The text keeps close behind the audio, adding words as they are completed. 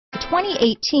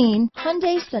2018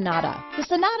 Hyundai Sonata. The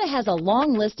Sonata has a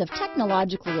long list of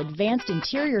technologically advanced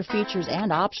interior features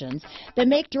and options that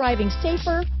make driving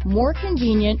safer, more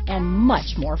convenient, and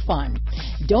much more fun.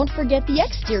 Don't forget the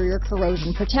exterior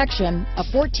corrosion protection, a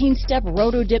 14-step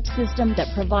roto-dip system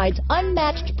that provides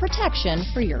unmatched protection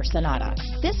for your Sonata.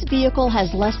 This vehicle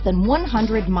has less than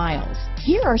 100 miles.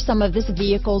 Here are some of this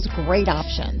vehicle's great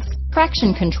options: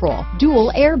 traction control,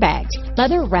 dual airbags,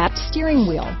 leather-wrapped steering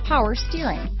wheel, power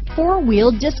steering,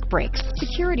 four-wheel disc brakes,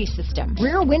 security system,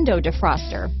 rear window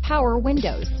defroster, power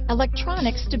windows,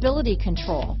 electronic stability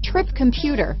control, trip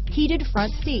computer, heated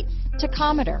front seats,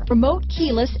 tachometer, remote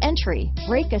keyless entry,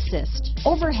 brake assist,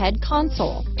 overhead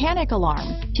console, panic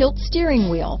alarm, tilt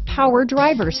steering wheel, power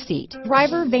driver's seat,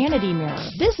 driver vanity mirror.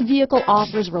 This vehicle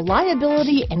offers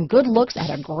reliability and good looks at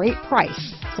a great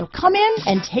price. So come in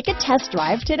and take a test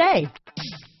drive today.